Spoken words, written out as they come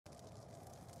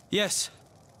Yes.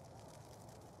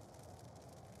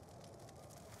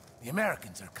 The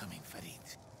Americans are coming, Farid.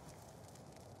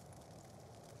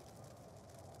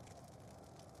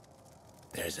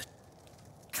 There's a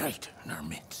traitor in our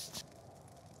midst.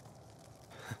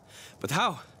 But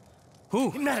how?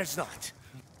 Who? It matters not.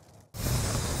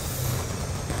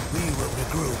 We will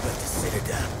regroup at the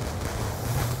Citadel.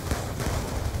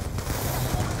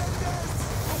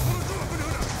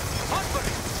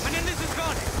 Menendez is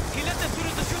gone. He left as soon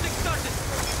as the shooting started.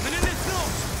 Menendez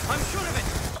knows. I'm sure of it.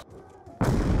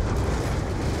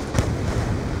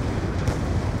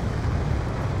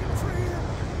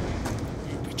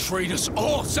 You betrayed us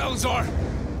all, Salazar!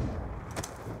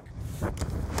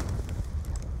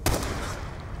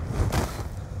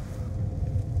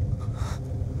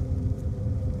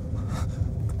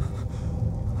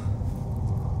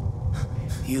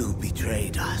 You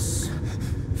betrayed us,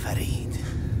 Farid.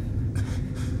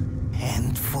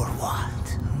 And for what?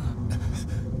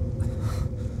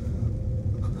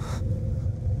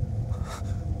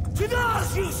 To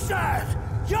those you serve,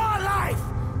 your life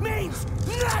means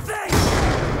nothing!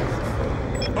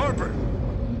 Harper!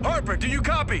 Harper, do you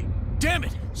copy? Damn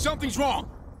it! Something's wrong!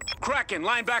 Kraken,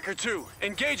 linebacker 2.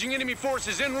 Engaging enemy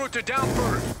forces en route to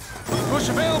downburst. Push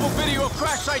available video of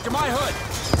crash site to my hood!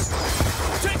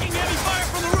 Taking heavy fire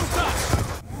from the rooftops!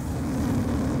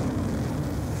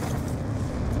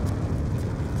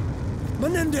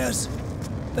 Menendez!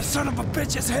 The son of a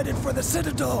bitch is headed for the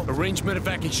Citadel! Arrange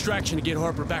medevac extraction to get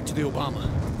Harper back to the Obama.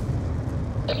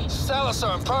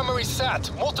 Salazar in primary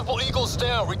SAT. Multiple Eagles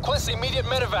down. Request immediate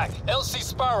medevac. LC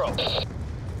Sparrow.